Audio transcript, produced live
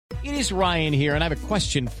It is Ryan here, and I have a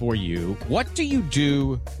question for you. What do you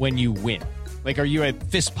do when you win? Like, are you a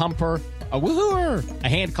fist pumper, a woohooer, a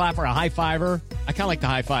hand clapper, a high fiver? I kind of like the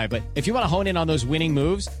high five, but if you want to hone in on those winning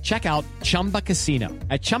moves, check out Chumba Casino.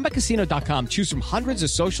 At ChumbaCasino.com, choose from hundreds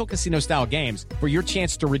of social casino-style games for your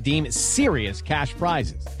chance to redeem serious cash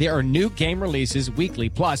prizes. There are new game releases weekly,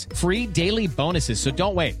 plus free daily bonuses. So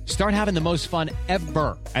don't wait. Start having the most fun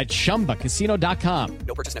ever at ChumbaCasino.com.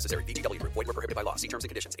 No purchase necessary. VGW Group. Void where prohibited by law. See terms and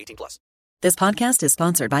conditions. 18+. This podcast is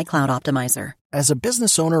sponsored by Cloud Optimizer. As a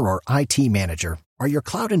business owner or IT manager, are your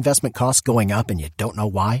cloud investment costs going up and you don't know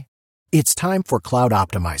why? It's time for Cloud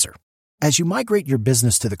Optimizer. As you migrate your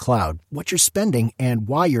business to the cloud, what you're spending and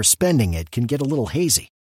why you're spending it can get a little hazy.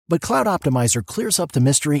 But Cloud Optimizer clears up the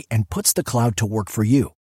mystery and puts the cloud to work for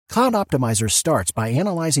you. Cloud Optimizer starts by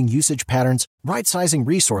analyzing usage patterns, right-sizing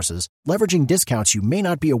resources, leveraging discounts you may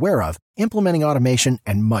not be aware of, implementing automation,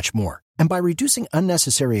 and much more. And by reducing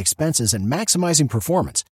unnecessary expenses and maximizing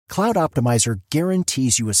performance, Cloud Optimizer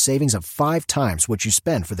guarantees you a savings of 5 times what you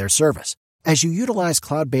spend for their service. As you utilize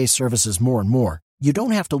cloud-based services more and more, you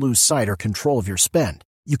don't have to lose sight or control of your spend.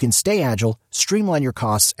 You can stay agile, streamline your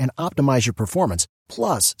costs, and optimize your performance,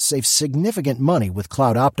 plus save significant money with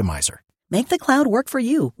Cloud Optimizer. Make the cloud work for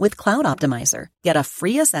you with Cloud Optimizer. Get a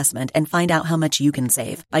free assessment and find out how much you can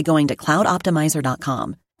save by going to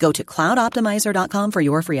cloudoptimizer.com. Go to cloudoptimizer.com for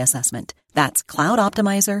your free assessment. That's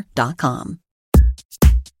cloudoptimizer.com.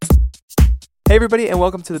 Hey everybody, and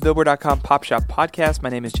welcome to the Billboard.com Pop Shop podcast. My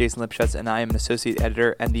name is Jason Lipschutz, and I am an associate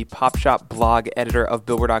editor and the Pop Shop blog editor of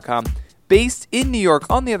Billboard.com. Based in New York,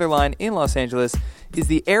 on the other line in Los Angeles, is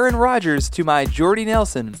the Aaron Rodgers to my Jordy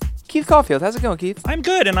Nelson, Keith Caulfield. How's it going, Keith? I'm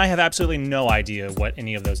good, and I have absolutely no idea what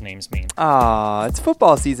any of those names mean. It's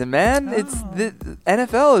football season, man. It's the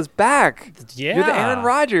NFL is back. Yeah. You're the Aaron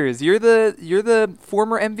Rodgers. You're the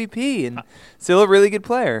former MVP and still a really good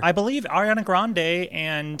player. I believe Ariana Grande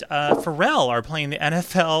and Pharrell are playing the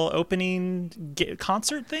NFL opening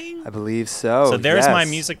concert thing. I believe so. So there's yes. my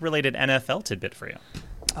music-related NFL tidbit for you.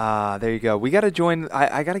 There you go. We got to join.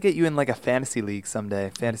 I got to get you in like a fantasy league someday.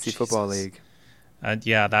 Fantasy football league.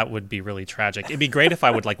 Yeah, that would be really tragic. It'd be great if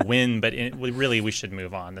I would win, but we should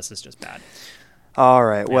move on. This is just bad. All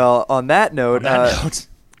right. Yeah. Well, on that note,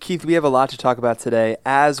 Keith, we have a lot to talk about today,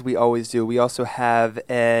 as we always do. We also have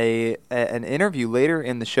an interview later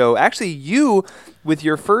in the show. Actually, you with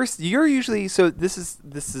your first. You're usually so. This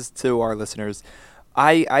is to our listeners.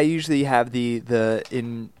 I usually have the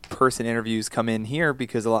in-person interviews come in here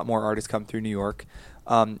because a lot more artists come through New York.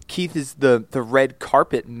 Keith is the red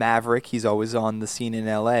carpet maverick. He's always on the scene in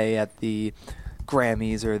LA at the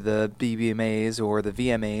Grammys or the BBMAs or the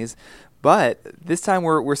VMAs. But this time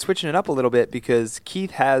we're switching it up a little bit because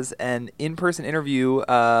Keith has an in-person interview for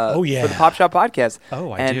the Pop Shop podcast.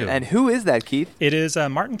 Oh, I do. And who is that, Keith? It is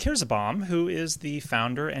Martin Kierszenbaum, who is the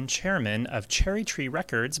founder and chairman of Cherry Tree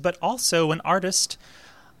Records, but also an artist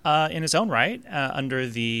in his own right, under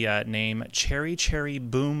the name Cherry Cherry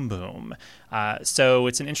Boom Boom. So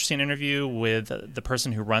it's an interesting interview with the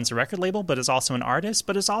person who runs a record label, but is also an artist,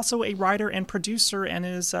 but is also a writer and producer, and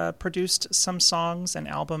has produced some songs and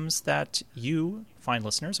albums that you, fine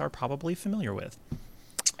listeners, are probably familiar with.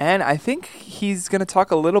 And I think he's going to talk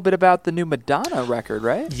a little bit about the new Madonna record,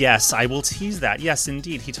 right? Yes, I will tease that. Yes,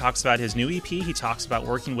 indeed. He talks about his new EP. He talks about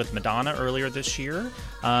working with Madonna earlier this year.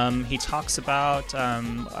 He talks about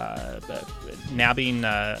nabbing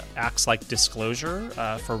acts like Disclosure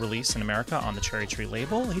for release in America on the Cherry Tree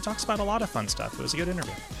label. He talks about a lot of fun stuff. It was a good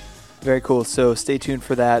interview. Very cool. So stay tuned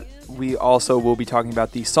for that. We also will be talking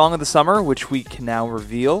about the Song of the Summer, which we can now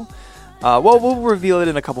reveal. We'll reveal it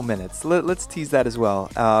in a couple minutes. Let's tease that as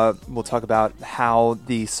well. We'll talk about how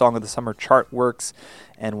the Song of the Summer chart works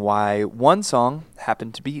and why one song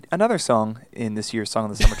happened to beat another song in this year's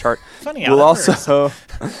Song of the Summer chart. Funny how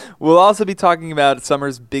We'll also be talking about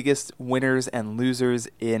summer's biggest winners and losers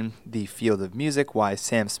in the field of music, why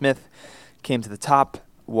Sam Smith came to the top,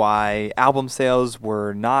 why album sales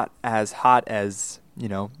were not as hot as,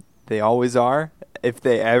 they always are. If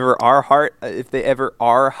they ever are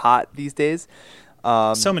hot these days.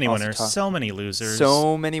 So many winners, so many losers.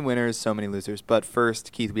 So many winners, so many losers. But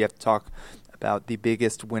first, Keith, we have to talk about the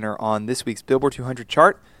biggest winner on this week's Billboard 200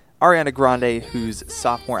 chart, Ariana Grande, whose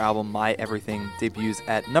sophomore album, My Everything, debuts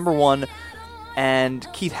at number 1. And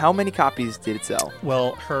Keith, how many copies did it sell?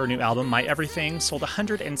 Well, her new album, My Everything, sold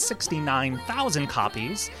 169,000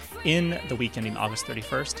 copies, in the week ending August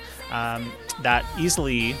 31st. That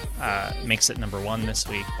easily makes it number one this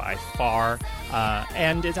week by far.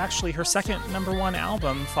 And it's actually her second number one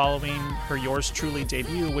album following her Yours Truly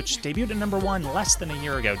debut, which debuted at number one less than a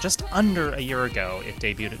year ago. Just under a year ago, it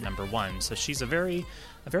debuted at number one. So she's a very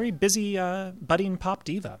busy budding pop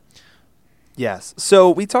diva. Yes. So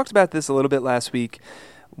we talked about this a little bit last week.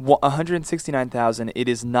 169,000. It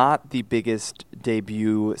is not the biggest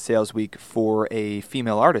debut sales week for a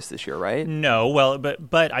female artist this year, right? No. Well,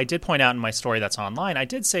 but I did point out in my story that's online, I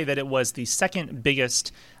did say that it was the second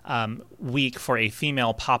biggest week for a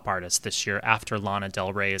female pop artist this year after Lana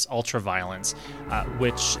Del Rey's Ultraviolence,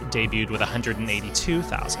 which debuted with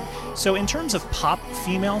 182,000. So in terms of pop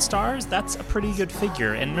female stars, that's a pretty good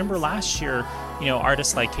figure. And remember last year,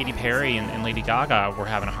 artists like Katy Perry and Lady Gaga were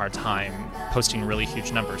having a hard time posting really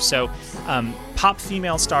huge numbers. So pop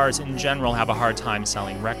female stars in general have a hard time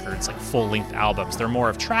selling records, like full-length albums. They're more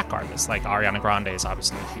of track artists, like Ariana Grande is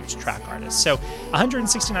obviously a huge track artist. So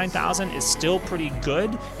 169,000 is still pretty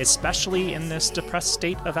good, especially in this depressed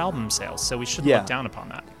state of album sales. So we should look down upon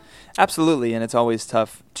that. Absolutely, and it's always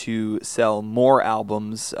tough to sell more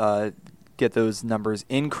albums, get those numbers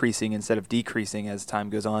increasing instead of decreasing as time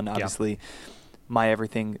goes on. Obviously, My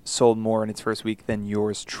Everything sold more in its first week than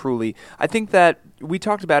Yours Truly. I think that we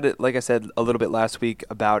talked about it, like I said, a little bit last week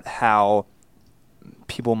about how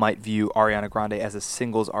people might view Ariana Grande as a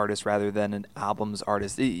singles artist rather than an albums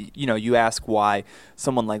artist. You ask why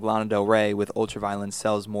someone like Lana Del Rey with Ultraviolence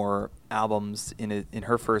sells more albums in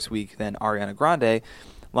her first week than Ariana Grande.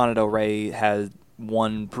 Lana Del Rey has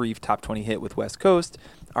one brief top 20 hit with West Coast.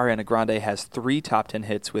 Ariana Grande has 3 top 10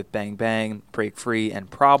 hits with Bang Bang, Break Free, and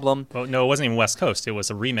Problem. Well, no, it wasn't even West Coast. It was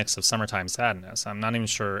a remix of Summertime Sadness. I'm not even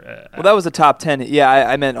sure. Well, that was a top 10. Yeah,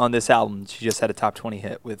 I meant on this album. She just had a top 20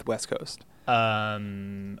 hit with West Coast.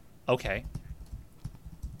 Okay.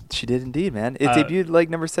 She did indeed, man. It debuted like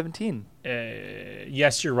number 17.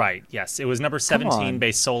 Yes, you're right. Yes, it was number 17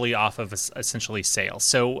 based solely off of essentially sales.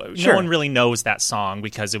 So Sure. no one really knows that song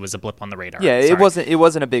because it was a blip on the radar. Yeah, Sorry. it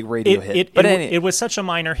wasn't a big radio hit. But it was such a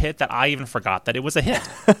minor hit that I even forgot that it was a hit.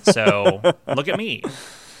 So look at me.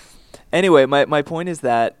 Anyway, my point is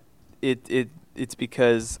that it's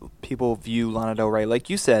because people view Lana Del Rey, like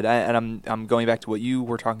you said, and I'm going back to what you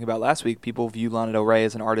were talking about last week. People view Lana Del Rey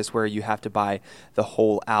as an artist where you have to buy the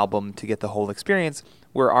whole album to get the whole experience.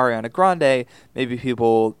 Where Ariana Grande, maybe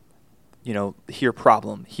people, hear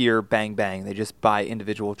Problem, hear Bang Bang. They just buy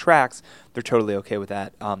individual tracks. They're totally okay with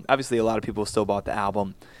that. Obviously, a lot of people still bought the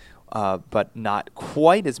album, but not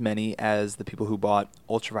quite as many as the people who bought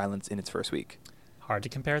Ultraviolence in its first week. Hard to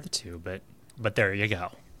compare the two, but there you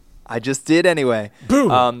go. I just did anyway.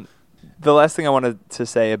 Boom. The last thing I wanted to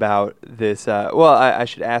say about this, I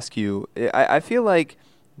should ask you. I feel like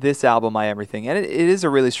this album, My Everything, and it is a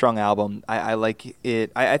really strong album. I like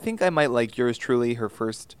it. I think I might like Yours Truly, her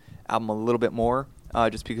first album, a little bit more,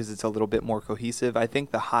 just because it's a little bit more cohesive. I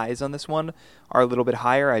think the highs on this one are a little bit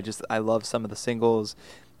higher. I love some of the singles.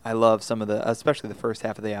 I love some of especially the first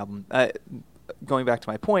half of the album. Going back to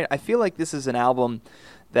my point, I feel like this is an album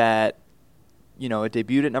that, it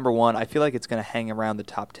debuted at number 1. I feel like it's going to hang around the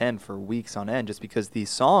top 10 for weeks on end, just because these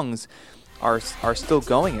songs are still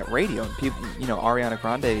going at radio. And people, Ariana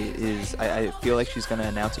Grande is. I feel like she's going to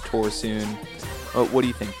announce a tour soon. What do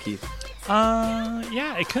you think, Keith?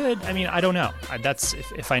 Yeah, it could. I mean, I don't know. That's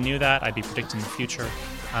if I knew that, I'd be predicting the future.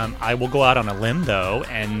 I will go out on a limb though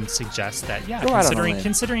and suggest that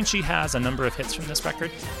considering she has a number of hits from this record,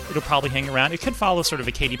 it'll probably hang around. It could follow sort of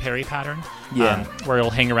a Katy Perry pattern, where it'll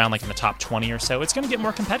hang around like in the top 20 or so. It's going to get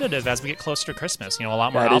more competitive as we get closer to Christmas. A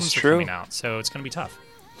lot more albums are coming out, so it's going to be tough.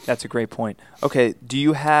 That's a great point. Okay, do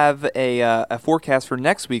you have a forecast for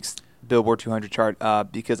next week's Billboard 200 chart?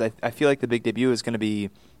 Because I feel like the big debut is going to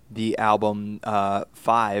be the album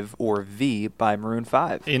 5 or V by Maroon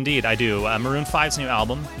 5. Indeed, I do. Maroon 5's new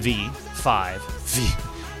album, V5.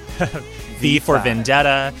 V for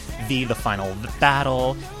Vendetta, V the Final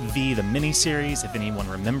Battle, V the miniseries, if anyone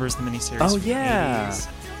remembers the miniseries. Oh, yeah.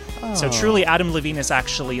 So truly, Adam Levine is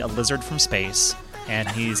actually a lizard from space, and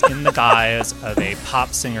he's in the guise of a pop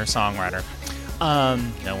singer-songwriter.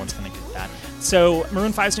 No one's going to get that. So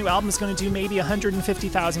Maroon 5's new album is going to do maybe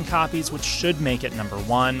 150,000 copies, which should make it number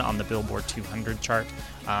 1 on the Billboard 200 chart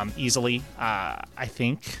easily. I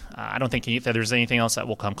think. I don't think there's anything else that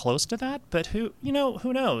will come close to that. But who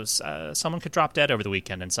knows? Someone could drop dead over the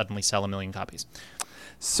weekend and suddenly sell 1 million copies.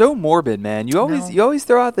 So morbid, man. You always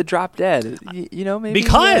throw out the drop dead. Maybe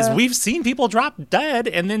because we've seen people drop dead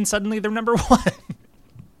and then suddenly they're number 1.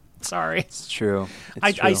 Sorry. It's true.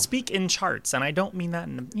 I speak in charts, and I don't mean that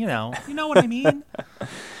in, you know what I mean?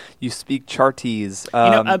 You speak Chartese.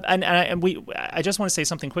 I just want to say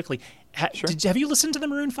something quickly. Sure. Have you listened to the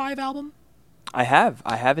Maroon 5 album? I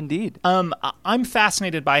have indeed. I'm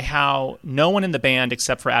fascinated by how no one in the band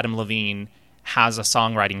except for Adam Levine has a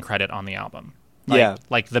songwriting credit on the album.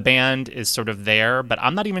 Like the band is sort of there, but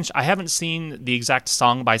I'm not even. I haven't seen the exact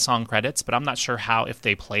song by song credits, but I'm not sure if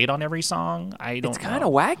they played on every song. I don't. It's kind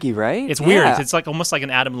of wacky, right? It's weird. It's like almost like an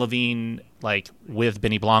Adam Levine with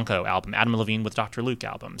Benny Blanco album, Adam Levine with Dr. Luke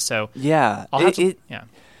album. So yeah, It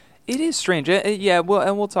is strange. Well,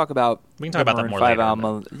 and we'll talk about. We can talk about that more later.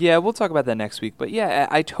 Album. Yeah, we'll talk about that next week. But yeah,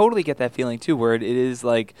 I totally get that feeling too, where it is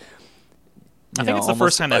like. I think it's the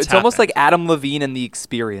first time that's happened. It's almost like Adam Levine and the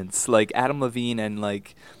Experience, like Adam Levine and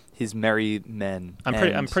like his Merry Men.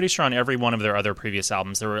 I'm pretty sure on every one of their other previous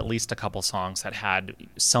albums, there were at least a couple songs that had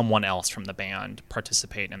someone else from the band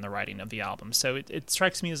participate in the writing of the album. So it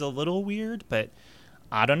strikes me as a little weird, but.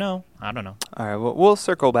 I don't know. All right, well, we'll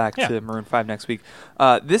circle back to Maroon 5 next week.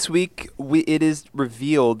 This week, it is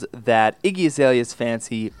revealed that Iggy Azalea's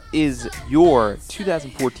Fancy is your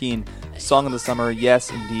 2014 Song of the Summer.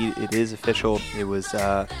 Yes, indeed, it is official. It was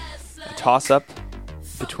a toss-up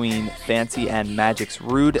between Fancy and Magic's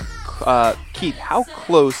Rude. Keith, how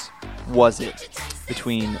close was it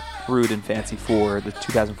between Rude and Fancy for the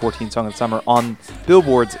 2014 Song of the Summer on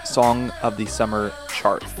Billboard's Song of the Summer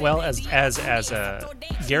chart? Well, as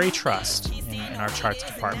Gary Trust in our charts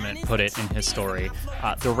department put it in his story,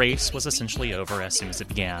 the race was essentially over as soon as it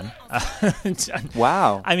began.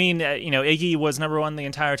 Wow. I mean, Iggy was number one the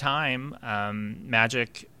entire time.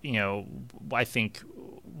 Magic, I think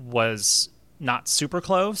was not super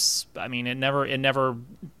close. I mean, it never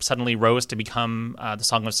suddenly rose to become the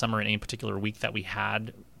Song of Summer in any particular week that we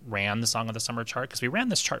ran the Song of the Summer chart, because we ran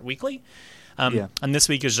this chart weekly. And this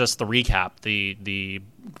week is just the recap, the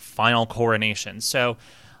final coronation. So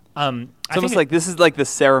it's almost like this is like the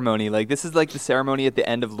ceremony. Like this is like the ceremony at the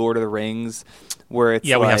end of Lord of the Rings, where it's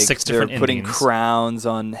we have 6 different putting endings. Crowns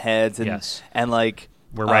on heads, and like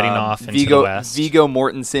we're riding off into the west. Viggo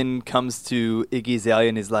Mortensen comes to Iggy Azalea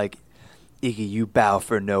and is like, "Iggy, you bow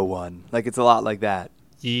for no one." Like it's a lot like that.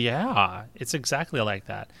 Yeah, it's exactly like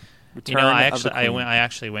that. I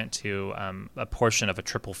actually went to a portion of a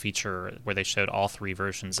triple feature where they showed all 3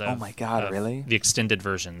 versions of. Oh my God! Really? The extended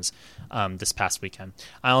versions this past weekend.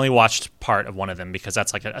 I only watched part of one of them because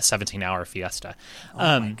that's like a 17-hour fiesta.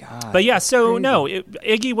 Oh my God! But yeah, so no,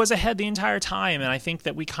 Iggy was ahead the entire time, and I think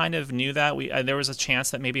that we kind of knew that. There was a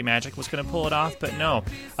chance that maybe Magic was going to pull it off, but no.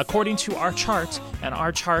 According to our chart, and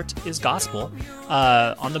our chart is gospel,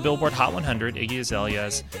 on the Billboard Hot 100, Iggy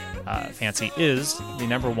Azalea's Fancy is the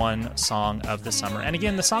number 1 Song of the Summer. And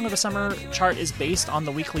again, the Song of the Summer chart is based on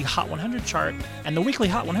the weekly Hot 100 chart, and the weekly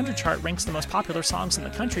Hot 100 chart ranks the most popular songs in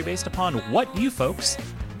the country based upon what you folks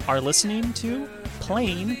are listening to,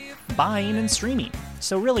 playing, buying, and streaming.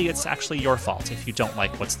 So really, it's actually your fault if you don't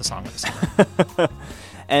like what's the Song of the Summer.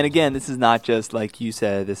 And again, this is not just, like you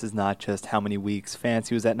said, this is not just how many weeks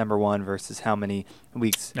Fancy was at number 1 versus how many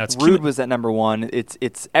weeks Rude was at number 1.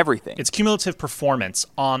 It's everything. It's cumulative performance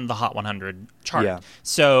on the Hot 100 chart. Yeah.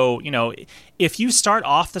 So, if you start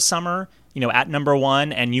off the summer, at number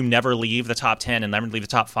 1 and you never leave the top 10 and never leave the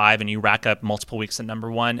top 5 and you rack up multiple weeks at number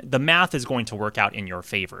 1, the math is going to work out in your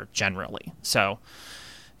favor generally. So,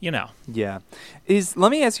 Yeah. Let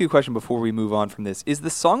me ask you a question before we move on from this. Is the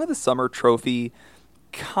Song of the Summer trophy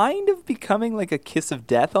kind of becoming like a kiss of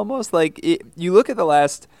death almost? Like you look at the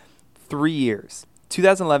last 3 years.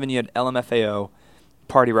 2011 you had LMFAO,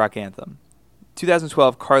 Party Rock Anthem.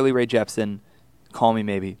 2012 Carly Rae Jepsen, Call Me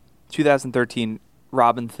Maybe. 2013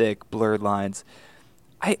 Robin Thicke, Blurred Lines.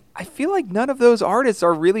 I feel like none of those artists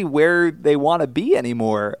are really where they want to be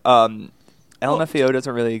anymore. LMFAO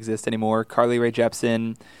doesn't really exist anymore. Carly Rae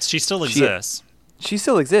Jepsen, she still exists. She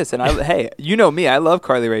still exists, and hey, you know me, I love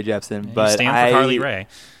Carly Rae Jepsen, but you stand for Carly Rae.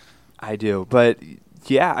 I do, but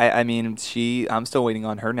yeah, I mean, I'm still waiting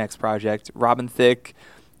on her next project. Robin Thicke,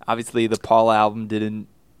 obviously, the Paul album didn't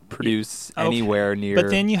produce anywhere near.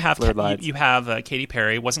 But then you have Katy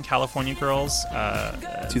Perry. Wasn't California Girls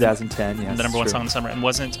 2010? Yes, the number 1 song in the summer, and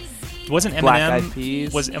wasn't Eminem? Black Eyed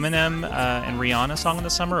Peas. Was Eminem and Rihanna Song of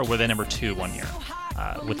the Summer, or were they number 2 one year?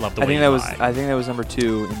 With Love the Way You Lie. I think that was number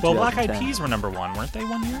 2 in Well, Black Eyed Peas were number 1, weren't they,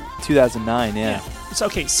 one year? 2009, yeah. So,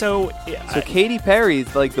 okay, so Katy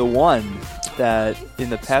Perry's like the one that in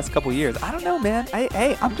the past couple years, I don't know, man.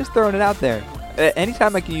 I'm just throwing it out there.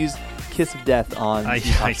 Anytime I can use Kiss of Death on the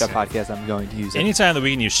Top Shot podcast, I'm going to use it. Anytime that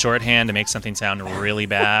we can use shorthand to make something sound really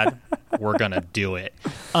bad, we're going to do it.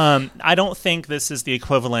 I don't think this is the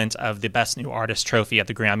equivalent of the Best New Artist trophy at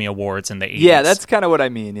the Grammy Awards in the 80s. Yeah, that's kind of what I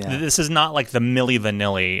mean. Yeah, this is not like the Milli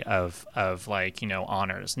Vanilli of like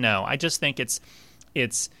honors. No, I just think it's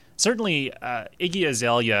certainly Iggy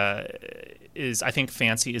Azalea is. I think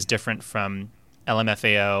Fancy is different from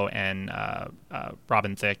LMFAO and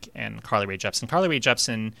Robin Thicke and Carly Rae Jepsen. Carly Rae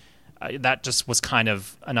Jepsen. That just was kind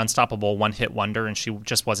of an unstoppable one-hit wonder, and she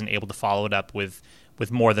just wasn't able to follow it up with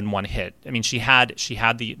more than one hit. I mean, she had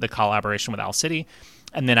the collaboration with Owl City,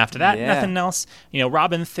 and then after that, nothing else.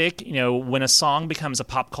 Robin Thicke, when a song becomes a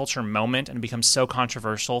pop culture moment and becomes so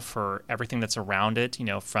controversial for everything that's around it,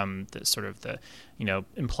 from the sort of the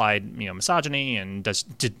implied misogyny and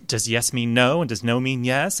does yes mean no and does no mean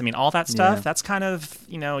yes? I mean, all that stuff. That's kind of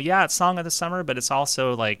it's song of the summer, but it's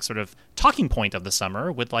also like sort of talking point of the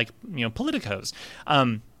summer with like politicos.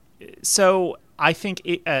 So I think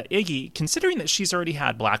Iggy, considering that she's already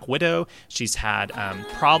had Black Widow, she's had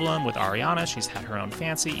Problem with Ariana, she's had her own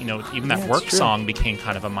Fancy, even that Work song became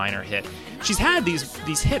kind of a minor hit. She's had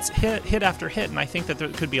these hits, hit after hit, and I think that there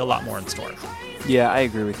could be a lot more in store. Yeah, I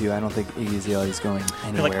agree with you. I don't think Iggy Azalea is going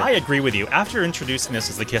anywhere. I agree with you. After introducing this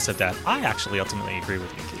as the kiss of death, I actually ultimately agree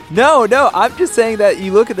with you, Keith. No, I'm just saying that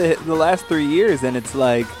you look at the last 3 years, and it's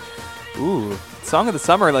like, ooh, song of the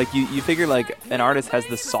summer. Like you figure like an artist has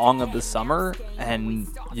the song of the summer, and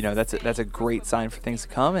that's a great sign for things to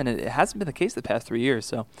come, and it hasn't been the case the past 3 years.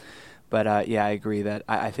 So, but I agree that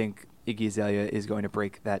I think Iggy Azalea is going to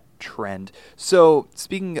break that trend. So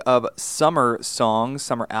speaking of summer songs,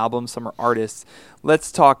 summer albums, summer artists,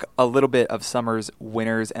 let's talk a little bit of summer's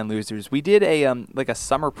winners and losers. We did a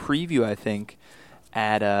summer preview, I think,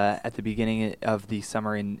 at the beginning of the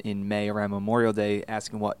summer in May around Memorial Day,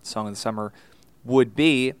 asking what song of the summer would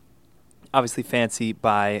be. Obviously Fancy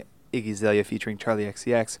by Iggy Azalea featuring Charlie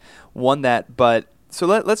XCX won that, but so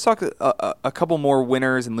let's talk a couple more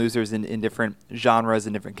winners and losers in different genres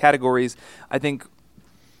and different categories. I think,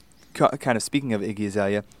 kind of speaking of Iggy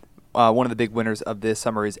Azalea, one of the big winners of this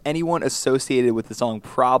summer is anyone associated with the song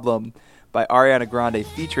Problem by Ariana Grande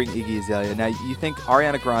featuring Iggy Azalea. Now, you think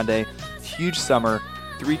Ariana Grande, huge summer,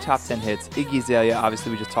 3 top 10 hits. Iggy Azalea,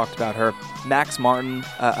 obviously we just talked about her. Max Martin,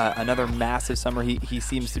 another massive summer. He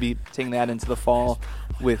seems to be taking that into the fall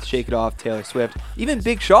with Shake It Off, Taylor Swift. Even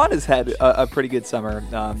Big Sean has had a pretty good summer.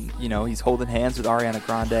 He's holding hands with Ariana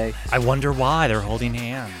Grande. I wonder why they're holding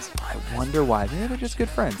hands. I wonder why. They're just good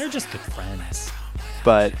friends. They're just good friends.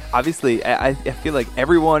 But obviously, I feel like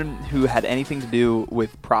everyone who had anything to do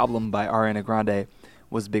with Problem by Ariana Grande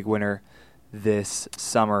was a big winner this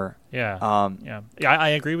summer. Yeah, I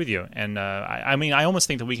agree with you, and I mean, I almost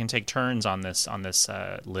think that we can take turns on this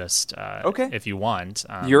list. Okay, if you want.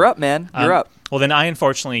 You're up, man. You're up. Well, then I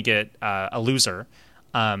unfortunately get a loser,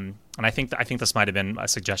 and I think this might have been a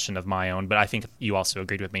suggestion of my own, but I think you also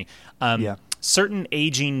agreed with me. Certain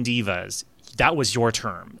aging divas. That was your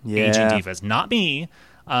term, aging divas, not me.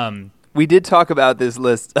 We did talk about this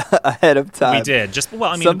list ahead of time. We did.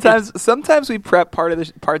 Sometimes we prep parts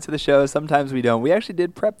of the show. Sometimes we don't. We actually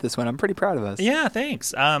did prep this one. I'm pretty proud of us. Yeah,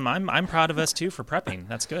 thanks. I'm proud of us too for prepping.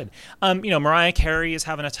 That's good. Mariah Carey is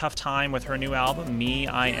having a tough time with her new album. Me,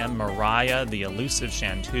 I Am Mariah, the elusive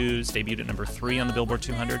Chanteuse, debuted at number 3 on the Billboard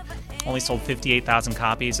 200. Only sold 58,000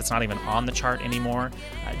 copies. It's not even on the chart anymore.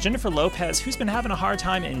 Jennifer Lopez, who's been having a hard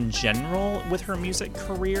time in general with her music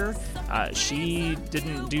career, she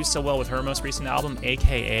didn't do so well with her most recent album,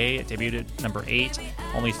 AKA. It debuted at number 8,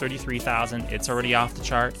 only 33,000. It's already off the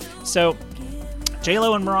chart. So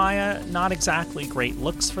J-Lo and Mariah, not exactly great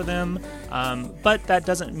looks for them, but that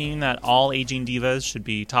doesn't mean that all aging divas should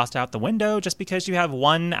be tossed out the window. Just because you have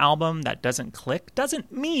one album that doesn't click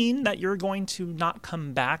doesn't mean that you're going to not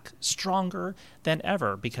come back stronger than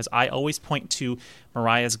ever, because I always point to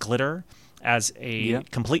Mariah's Glitter as a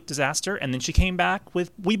complete disaster, and then she came back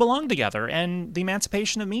with We Belong Together and The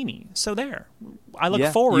Emancipation of Mimi. So there, I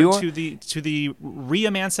look forward to the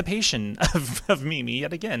re-emancipation of Mimi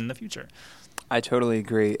yet again in the future. I totally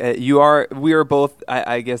agree. We are both,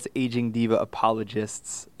 I guess, aging diva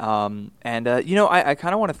apologists. I kind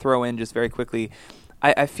of want to throw in just very quickly,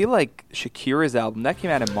 I feel like Shakira's album, that came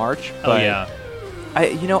out in March. But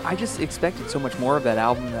I just expected so much more of that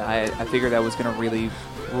album. I figured that was going to really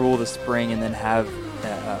rule the spring and then have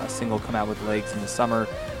a single come out with legs in the summer.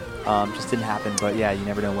 Just didn't happen, but you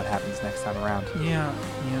never know what happens next time around. Yeah,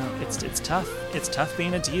 it's tough. It's tough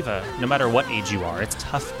being a diva, no matter what age you are. It's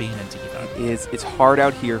tough being a diva. It is. It's hard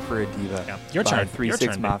out here for a diva. Yeah. Your turn.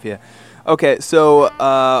 3-6 Mafia. Okay, so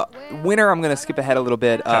winner. I'm going to skip ahead a little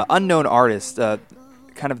bit. Unknown artist,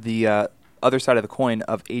 kind of the other side of the coin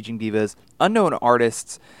of aging divas. Unknown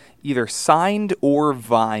artists either signed or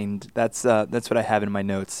vined. That's what I have in my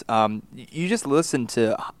notes. You just listen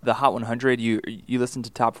to the Hot 100. You listen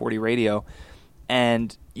to Top 40 Radio,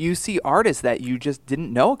 and you see artists that you just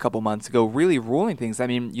didn't know a couple months ago really ruling things. I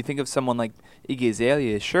mean, you think of someone like Iggy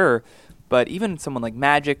Azalea, sure, but even someone like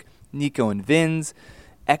Magic, Nico and Vinz,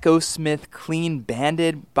 Echo Smith, Clean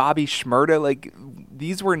Bandit, Bobby Shmurda, like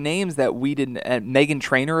these were names that we didn't. Meghan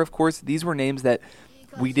Trainor, of course, these were names that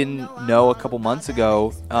we didn't know a couple months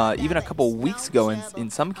ago, even a couple weeks ago in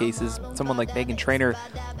some cases. Someone like Meghan Trainor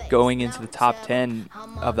going into the top 10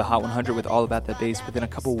 of the Hot 100 with All About That Bass within a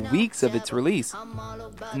couple weeks of its release.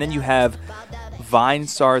 And then you have Vine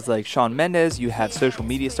stars like Shawn Mendes, you have social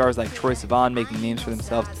media stars like Troye Sivan making names for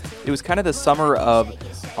themselves. It was kind of the summer of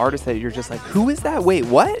artists that you're just like, who is that? Wait,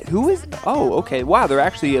 what? Who is? Oh, okay. Wow, they're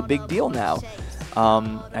actually a big deal now.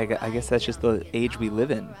 I guess that's just the age we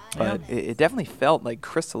live in, but it definitely felt like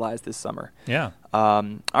crystallized this summer. Yeah.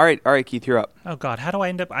 All right, Keith, you're up. Oh God, how do I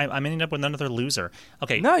end up? I'm ending up with another loser.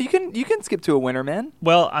 Okay. No, you can skip to a winner, man.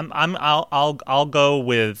 Well, I'll go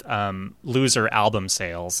with loser album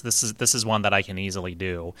sales. This is one that I can easily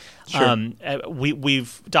do. Sure.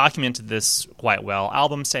 We've documented this quite well.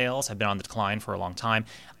 Album sales have been on the decline for a long time.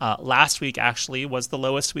 Last week actually was the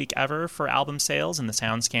lowest week ever for album sales in the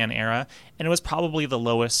SoundScan era, and it was probably the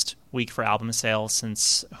lowest week for album sales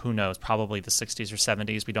since, who knows, probably the 60s or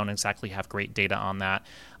 70s. We don't exactly have great data on that.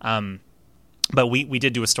 But we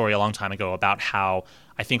did do a story a long time ago about how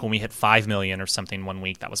I think when we hit 5 million or something one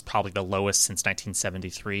week, that was probably the lowest since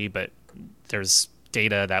 1973, but there's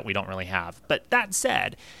data that we don't really have. But that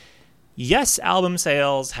said, yes, album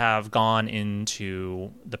sales have gone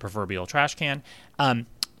into the proverbial trash can.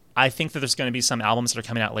 I think that there's going to be some albums that are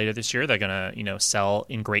coming out later this year that are going to, sell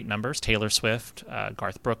in great numbers. Taylor Swift,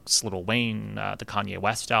 Garth Brooks, Lil Wayne, the Kanye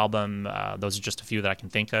West album. Those are just a few that I can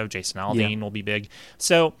think of. Jason Aldean will be big.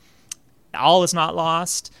 So all is not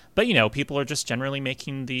lost, but people are just generally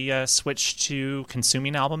making the switch to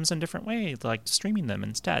consuming albums in different ways, like streaming them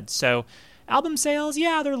instead. So album sales,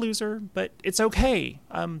 yeah, they're a loser, but it's okay.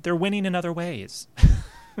 They're winning in other ways,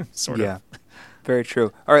 sort of. Very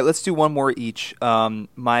true. All right, let's do one more each. I'm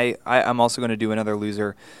also going to do another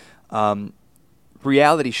loser.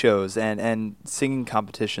 Reality shows and singing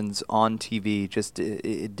competitions on TV. Just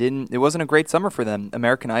it wasn't a great summer for them.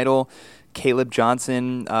 American Idol, Caleb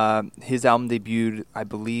Johnson, his album debuted, I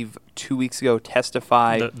believe, 2 weeks ago.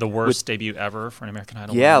 Testify, the worst debut ever for an American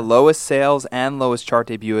Idol. Yeah, lowest sales and lowest chart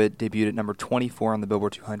debut. It debuted at number 24 on the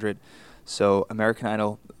Billboard 200. So American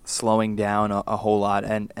Idol slowing down a whole lot,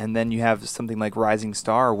 and then you have something like Rising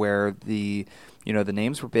Star, where the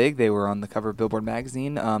names were big. They were on the cover of Billboard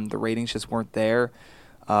magazine. The ratings just weren't there.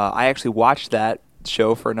 I actually watched that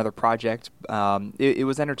show for another project. It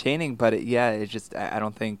was entertaining, but I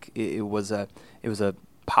don't think it was a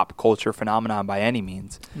pop culture phenomenon by any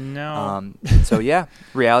means. No. So yeah,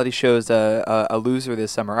 reality shows a loser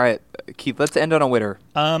this summer. All right, Keith, let's end on a winner.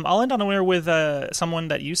 I'll end on a winner with someone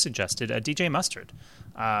that you suggested, DJ Mustard.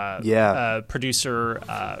 Producer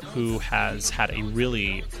who has had a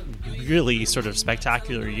really, really sort of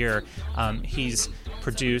spectacular year. He's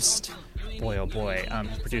produced, boy oh boy,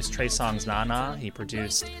 he produced Trey Songz Nana. He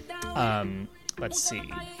produced, let's see,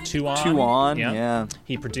 Two On. Yeah.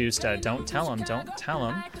 He produced Don't Tell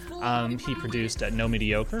Him. He produced No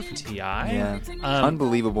Mediocre for T.I. Yeah.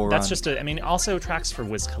 Unbelievable That's run. just also tracks for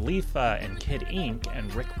Wiz Khalifa and Kid Ink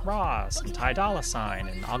and Rick Ross and Ty Dolla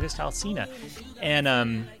 $ign and August Alsina.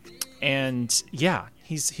 And yeah,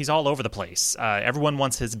 he's all over the place. Everyone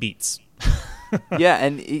wants his beats. Yeah,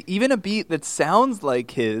 and even a beat that sounds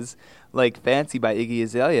like his, like Fancy by Iggy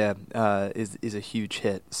Azalea, is a huge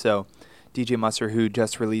hit. So DJ Mustard, who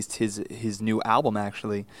just released his new album,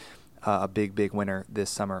 actually, a big winner this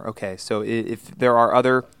summer. Okay, so if there are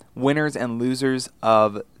other winners and losers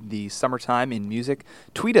of the summertime in music,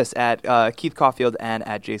 tweet us at Keith Caulfield and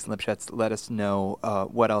at Jason Lipschutz. Let us know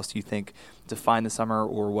what else you think defined the summer,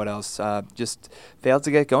 or what else just failed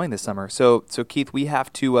to get going this summer. So Keith, we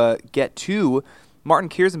have to get to Martin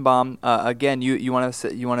Kierszenbaum. Again, you want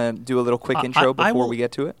to do a little quick intro before we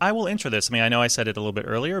get to it? I will intro this. I mean, I know I said it a little bit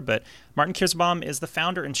earlier, but Martin Kierszenbaum is the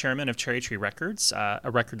founder and chairman of Cherry Tree Records,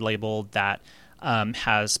 a record label that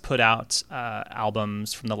has put out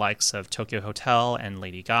albums from the likes of Tokyo Hotel and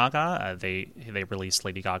Lady Gaga. They released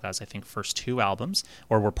Lady Gaga's, I think, first two albums,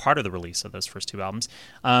 or were part of the release of those first two albums.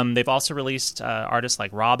 They've also released artists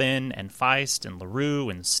like Robin and Feist and LaRue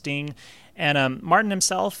and Sting. And Martin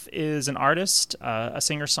himself is an artist, a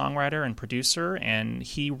singer-songwriter and producer, and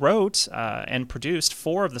he wrote and produced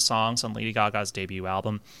 4 of the songs on Lady Gaga's debut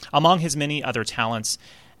album. Among his many other talents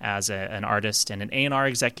as an artist and an A&R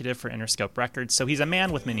executive for Interscope Records. So he's a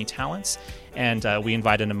man with many talents, and we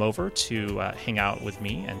invited him over to hang out with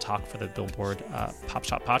me and talk for the Billboard Pop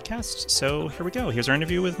Shop podcast. So here we go. Here's our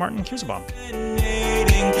interview with Martin Kierszenbaum.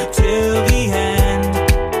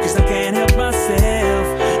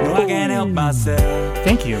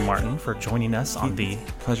 Thank you, Martin, for joining us on the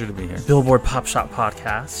Pleasure to be here. Billboard Pop Shop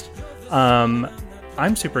podcast.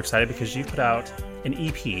 I'm super excited because you put out an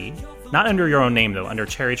EP, not under your own name though, under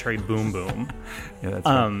Cherry Cherry Boom Boom. Yeah, that's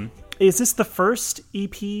right. Is this the first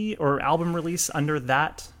EP or album release under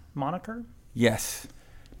that moniker? Yes.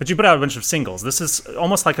 But you put out a bunch of singles. This is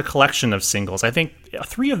almost like a collection of singles. I think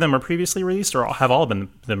 3 of them are previously released, or have all been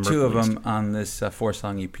them 2 released? of them on this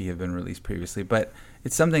 4-song EP have been released previously, but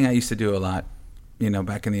it's something I used to do a lot,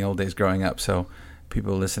 back in the old days growing up. So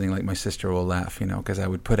people listening, like my sister, will laugh, because I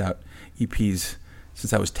would put out EPs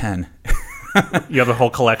since I was 10. You have a whole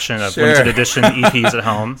collection of Sure. limited edition EPs at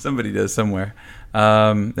home. Somebody does somewhere.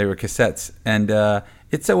 They were cassettes. And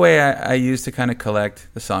it's a way I used to kind of collect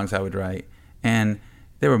the songs I would write. And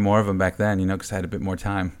there were more of them back then, because I had a bit more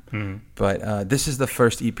time. Mm-hmm. But this is the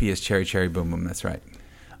first EP is Cherry Cherry Boom Boom. That's right.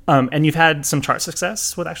 And you've had some chart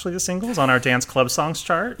success with actually the singles on our Dance Club Songs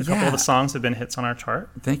chart. A couple of the songs have been hits on our chart.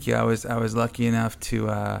 Thank you. I was lucky enough to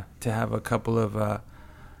have a couple of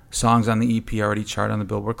songs on the EP already chart on the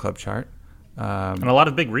Billboard Club chart. And a lot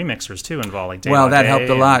of big remixers, too, involved. Like Well, that helped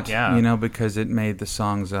a lot, yeah. Because it made the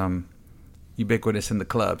songs ubiquitous in the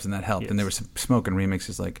clubs, and that helped. Yes. And there were some smoking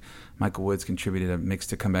remixes, like Michael Woods contributed a mix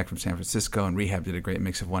to Come Back from San Francisco, and Rehab did a great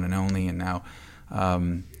mix of One and Only, and now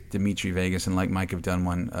Dimitri Vegas and Like Mike have done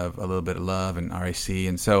one of A Little Bit of Love and RAC.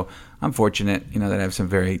 And so I'm fortunate, that I have some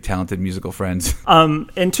very talented musical friends.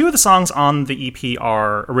 And 2 of the songs on the EP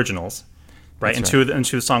are originals, right? That's And 2 of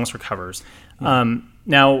the songs were covers. Yeah.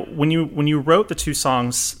 Now, when you wrote the 2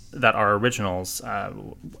 songs that are originals,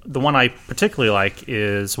 the one I particularly like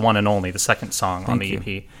is One and Only, the second song on the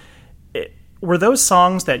EP. Were those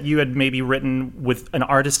songs that you had maybe written with an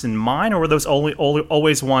artist in mind, or were those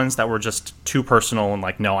always ones that were just too personal and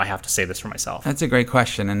like, no, I have to say this for myself? That's a great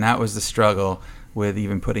question, and that was the struggle with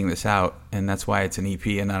even putting this out, and that's why it's an EP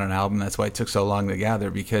and not an album. That's why it took so long to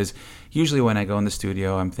gather, because usually when I go in the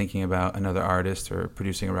studio, I'm thinking about another artist or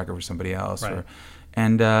producing a record for somebody else. Right.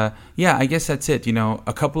 I guess that's it.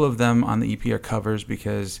 A couple of them on the EP are covers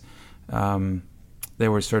because they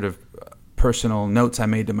were sort of personal notes I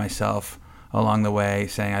made to myself along the way,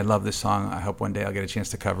 saying, I love this song, I hope one day I'll get a chance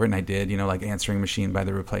to cover it, and I did, like Answering Machine by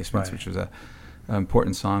The Replacements, Right. which was an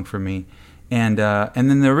important song for me. And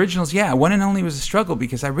then the originals, One and Only was a struggle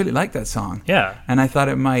because I really liked that song. Yeah. And I thought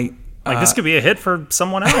it might... this could be a hit for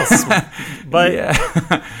someone else. But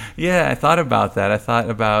Yeah, I thought about that. I thought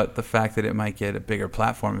about the fact that it might get a bigger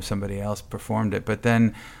platform if somebody else performed it. But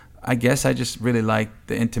then I guess I just really liked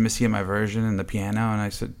the intimacy of my version and the piano, and I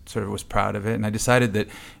sort of was proud of it. And I decided that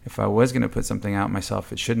if I was going to put something out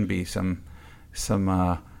myself, it shouldn't be some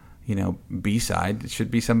B-side. It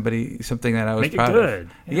should be something that I was proud good.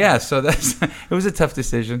 of. Yeah, so it was a tough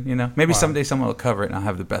decision, Maybe someday someone will cover it and I'll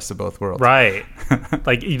have the best of both worlds. Right.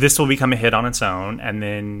 Like this will become a hit on its own, and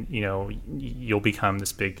then, you'll become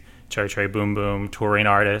this big Cherry Cherry Boom Boom touring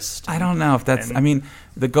artist. I don't know if that's...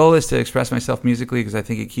 the goal is to express myself musically because I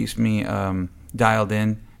think it keeps me dialed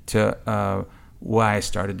in to why I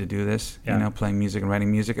started to do this, playing music and writing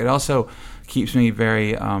music. It also keeps me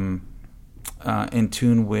very in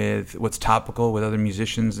tune with what's topical with other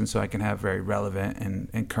musicians, and so I can have very relevant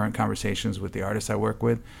and current conversations with the artists I work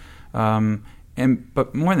with.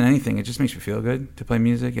 But more than anything, it just makes me feel good to play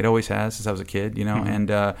music. It always has since I was a kid, Mm-hmm.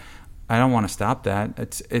 and I don't want to stop that.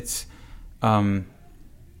 It's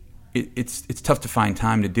tough to find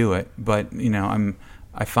time to do it, but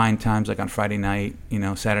I find times like on Friday night,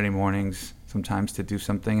 Saturday mornings sometimes to do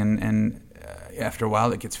something, and after a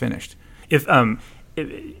while it gets finished. If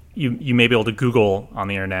you may be able to Google on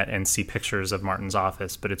the internet and see pictures of Martin's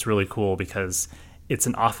office, but it's really cool because it's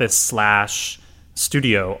an office /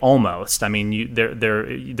 studio almost. There's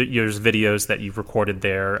videos that you've recorded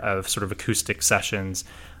there of sort of acoustic sessions.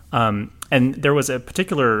 And there was a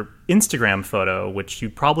particular Instagram photo, which you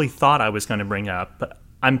probably thought I was going to bring up, but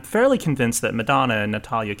I'm fairly convinced that Madonna and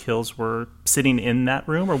Natalia Kills were sitting in that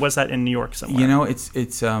room, or was that in New York somewhere? It's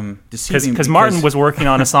deceiving. Because Martin was working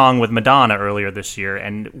on a song with Madonna earlier this year,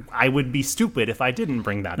 and I would be stupid if I didn't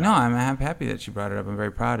bring that up. No, I'm happy that you brought it up. I'm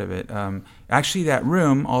very proud of it. Actually, that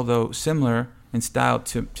room, although similar and style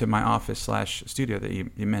to my office/studio that you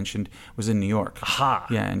mentioned was in New York. Aha.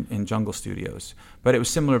 Yeah, in Jungle Studios. But it was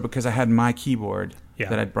similar because I had my keyboard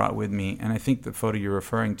that I'd brought with me, and I think the photo you're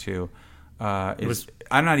referring to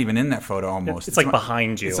I'm not even in that photo almost. It's like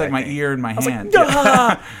behind you. It's like my ear and my hand.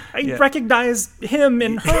 Like, I recognize him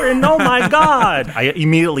and her, and oh my God. I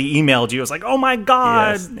immediately emailed you. I was like, oh my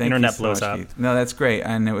God. Yes, Internet blows up. Keith. No, that's great.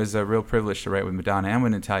 And it was a real privilege to write with Madonna and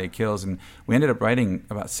with Natalia Kills. And we ended up writing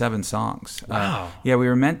about 7 songs. Wow. We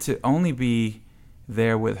were meant to only be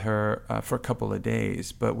there with her for a couple of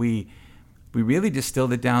days. But we really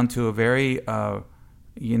distilled it down to a very...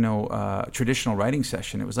 traditional writing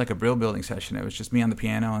session. It was like a brill building session. It was just me on the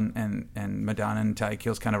piano and Madonna and Ty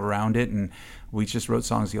Kills kind of around it, and we just wrote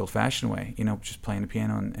songs the old-fashioned way, just playing the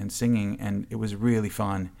piano and singing, and it was really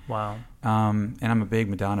fun. Wow. And I'm a big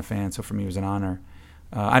Madonna fan, so for me it was an honor.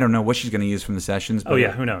 I don't know what she's going to use from the sessions. But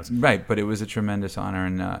who knows? Right, but it was a tremendous honor,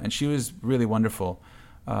 and she was really wonderful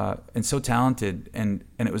and so talented, and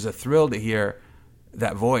it was a thrill to hear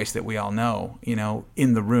that voice that we all know,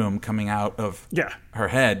 in the room coming out of her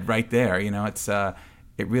head right there.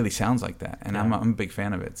 It really sounds like that. And I'm a big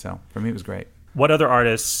fan of it. So for me, it was great. What other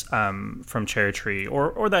artists from Cherry Tree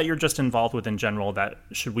or that you're just involved with in general that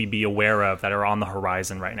should we be aware of that are on the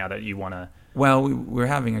horizon right now that you want to... Well, we're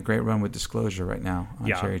having a great run with Disclosure right now on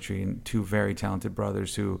Cherry Tree, and 2 very talented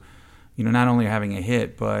brothers who, not only are having a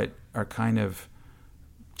hit, but are kind of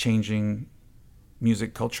changing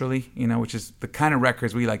music culturally, which is the kind of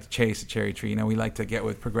records we like to chase at Cherry Tree. We like to get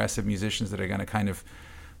with progressive musicians that are going to kind of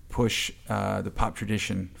push the pop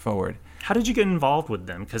tradition forward. How did you get involved with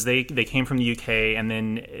them? Because they came from the UK, and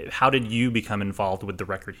then how did you become involved with the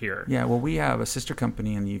record here? Yeah, well, we have a sister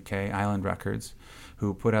company in the UK, Island Records,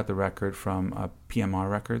 who put out the record from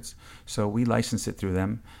PMR Records. So we licensed it through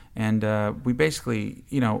them, and we basically,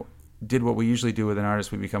 did what we usually do with an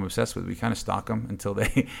artist we become obsessed with. We kind of stalk them until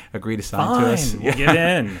they agree to sign to us. We'll get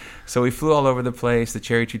in. So we flew all over the place. The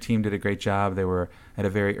Cherry Tree team did a great job. They were at a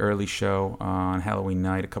very early show on Halloween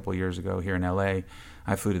night a couple of years ago here in LA.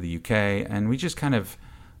 I flew to the UK, and we just kind of,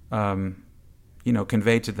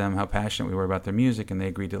 conveyed to them how passionate we were about their music, and they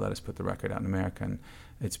agreed to let us put the record out in America. And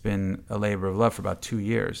it's been a labor of love for about 2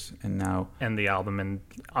 years, and now... And the album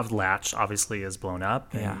of Latch obviously is blown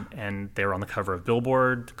up, and they were on the cover of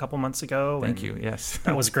Billboard a couple months ago. Thank you, yes.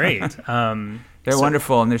 That was great. They're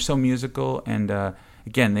wonderful, and they're so musical, and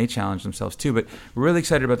again, they challenge themselves too. But we're really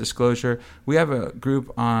excited about Disclosure. We have a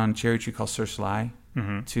group on Cherry Tree called Sir Sly,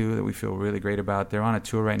 too, that we feel really great about. They're on a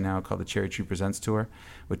tour right now called the Cherry Tree Presents Tour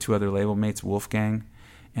with 2 other label mates, Wolfgang,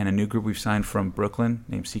 and a new group we've signed from Brooklyn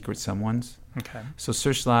named Secret Someones. Okay. So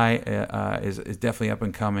Sir Sly is definitely up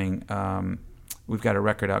and coming. We've got a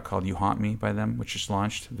record out called You Haunt Me by them, which just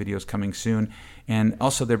launched. Video's coming soon. And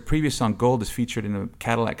also their previous song, Gold, is featured in a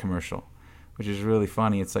Cadillac commercial, which is really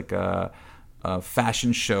funny. It's like a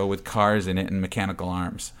fashion show with cars in it and mechanical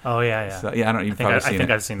arms. Oh, yeah. So, yeah, I think I've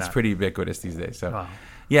seen that. It's pretty ubiquitous these days. So. Wow.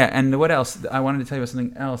 Yeah, and what else? I wanted to tell you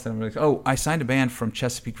about something else. I signed a band from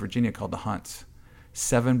Chesapeake, Virginia called The Hunts.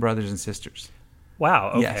 7 brothers and sisters.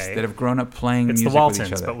 Wow, okay. Yes, that have grown up playing music with each other. It's the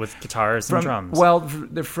Waltons, but with guitars and drums. Well,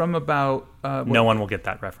 they're from about... no one will get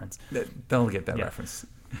that reference. They'll get that reference.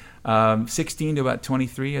 16 to about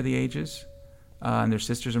 23 are the ages. And they're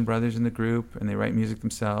sisters and brothers in the group, and they write music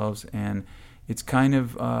themselves. And it's kind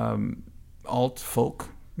of alt-folk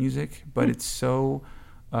music, but it's so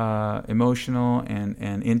emotional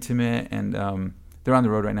and intimate. And they're on the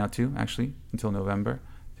road right now, too, actually, until November,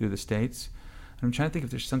 through the States. I'm trying to think if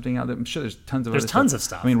there's something out there. I'm sure there's tons of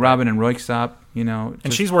stuff. I mean, Robin and Roykstop,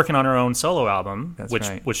 and she's working on her own solo album,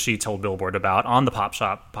 right. which she told Billboard about on the Pop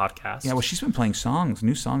Shop podcast. Yeah, well, she's been playing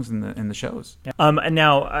new songs in the shows. Yeah. And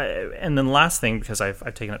now, and then last thing, because I've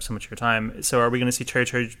taken up so much of your time. So, are we going to see Cherry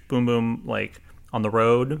Cherry Boom Boom like on the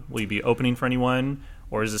road? Will you be opening for anyone,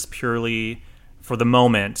 or is this purely for the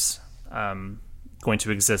moment? Going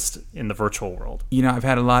to exist in the virtual world? I've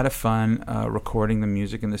had a lot of fun recording the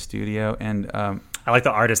music in the studio, and I like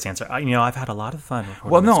the artist answer. I've had a lot of fun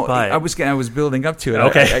recording. Well, no, this, but... I was building up to it.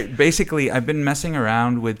 Okay. Basically, I've been messing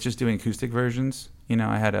around with just doing acoustic versions.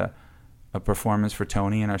 I had a performance for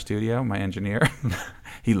Tony in our studio, my engineer.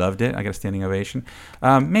 He loved it. I got a standing ovation.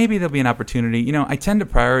 Maybe there'll be an opportunity. I tend to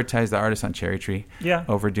prioritize the artist on Cherry Tree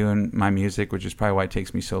over doing my music, which is probably why it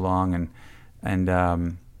takes me so long, and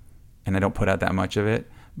I don't put out that much of it.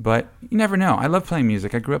 But you never know. I love playing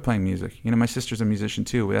music. I grew up playing music. My sister's a musician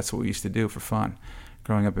too. That's what we used to do for fun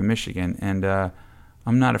growing up in Michigan. And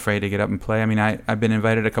I'm not afraid to get up and play. I mean, I've been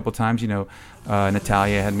invited a couple times.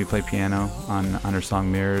 Natalia had me play piano on her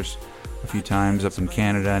song Mirrors a few times up in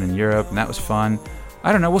Canada and in Europe, and that was fun.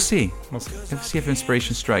 I don't know. We'll see. Let's see if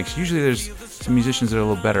inspiration strikes. Usually there's some musicians that are a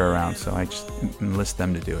little better around, so I just enlist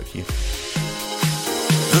them to do it, Keith.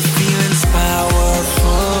 The feeling's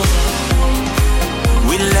powerful.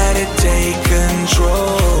 We let it take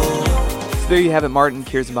control. So there you have it, Martin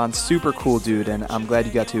Kierszenbaum, super cool dude, and I'm glad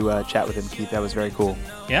you got to chat with him, Keith. That was very cool.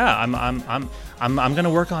 Yeah, I'm going to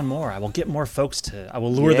work on more. I will get more folks I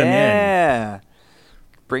will lure them in. Yeah.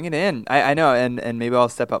 Bring it in. I know, and maybe I'll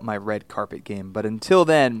step up my red carpet game. But until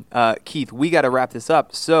then, Keith, we got to wrap this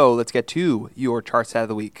up. So let's get to your chart stat of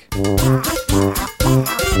the week.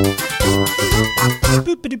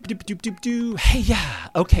 Hey, yeah.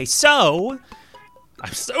 Okay, so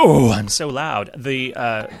I'm so loud.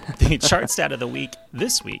 The chart stat of the week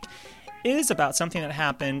this week is about something that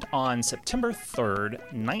happened on September 3rd,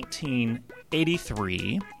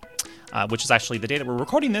 1983. Which is actually the day that we're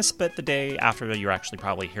recording this, but the day after you're actually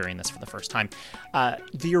probably hearing this for the first time.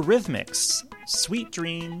 The Eurythmics' Sweet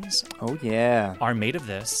Dreams Are Made of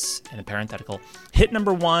This, in a parenthetical, hit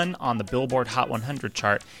number 1 on the Billboard Hot 100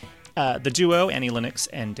 chart. The duo, Annie Lennox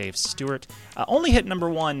and Dave Stewart, only hit number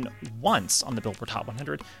 1 once on the Billboard Hot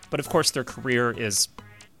 100, but of course their career is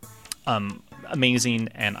amazing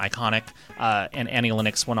and iconic, and Annie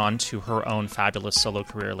Lennox went on to her own fabulous solo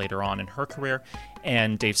career later on in her career,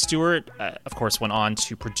 and Dave Stewart, of course, went on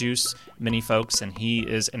to produce many folks, and he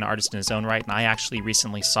is an artist in his own right, and I actually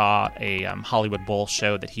recently saw a Hollywood Bowl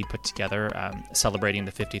show that he put together celebrating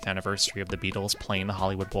the 50th anniversary of the Beatles playing the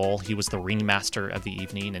Hollywood Bowl. He was the ringmaster of the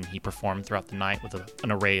evening, and he performed throughout the night with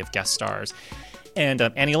an array of guest stars. And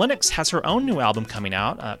Annie Lennox has her own new album coming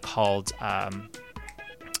out called...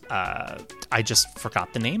 I just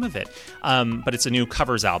forgot the name of it, but it's a new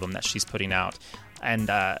covers album that she's putting out.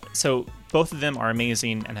 And so both of them are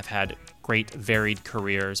amazing and have had great varied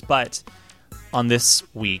careers. But on this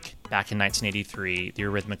week, back in 1983, the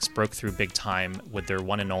Eurythmics broke through big time with their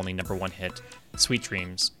one and only number 1 hit, Sweet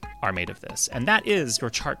Dreams Are Made of This. And that is your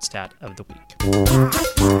chart stat of the week.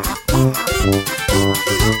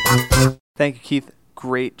 Thank you, Keith.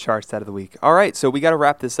 Great chart stat of the week. All right, so we got to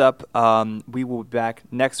wrap this up. We will be back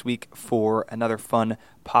next week for another fun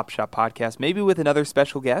Pop Shop podcast, maybe with another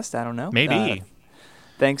special guest. I don't know. Maybe.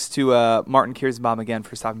 Thanks to Martin Kierszenbaum again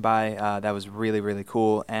for stopping by. That was really, really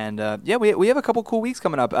cool. And we have a couple cool weeks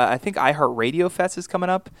coming up. I think iHeartRadio Fest is coming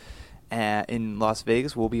up in Las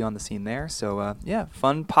Vegas. We'll be on the scene there. So,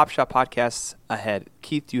 fun Pop Shop podcasts ahead.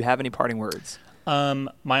 Keith, do you have any parting words?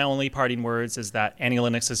 My only parting words is that Annie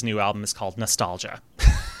Lennox's new album is called Nostalgia.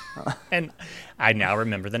 And I now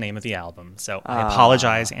remember the name of the album. So I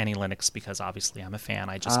apologize, Annie Lennox, because obviously I'm a fan.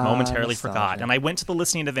 I just momentarily forgot. And I went to the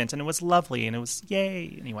listening event, and it was lovely, and it was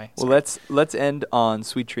yay. Anyway. Well, let's end on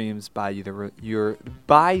Sweet Dreams by the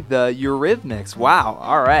Eurythmics. Wow.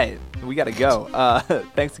 All right. We got to go.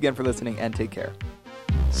 Thanks again for listening, and take care.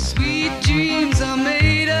 Sweet dreams are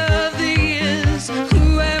made of these.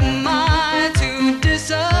 Who am I to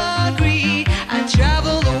disagree? I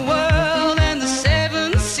travel the world and the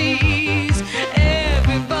 7 seas.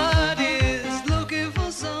 Everybody's looking for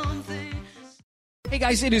something. Hey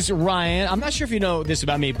guys, it is Ryan. I'm not sure if you know this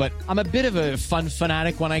about me, but I'm a bit of a fun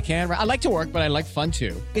fanatic when I can. I like to work, but I like fun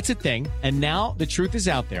too. It's a thing. And now the truth is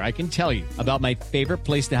out there. I can tell you about my favorite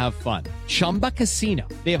place to have fun. Chumba Casino.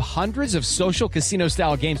 They have hundreds of social casino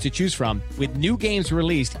style games to choose from with new games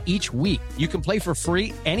released each week. You can play for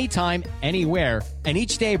free anytime, anywhere. And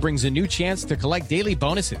each day brings a new chance to collect daily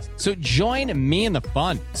bonuses. So join me in the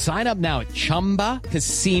fun. Sign up now at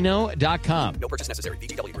ChumbaCasino.com. No purchase necessary.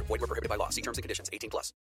 VGW Group. Void where prohibited by law. See terms and conditions. 18+.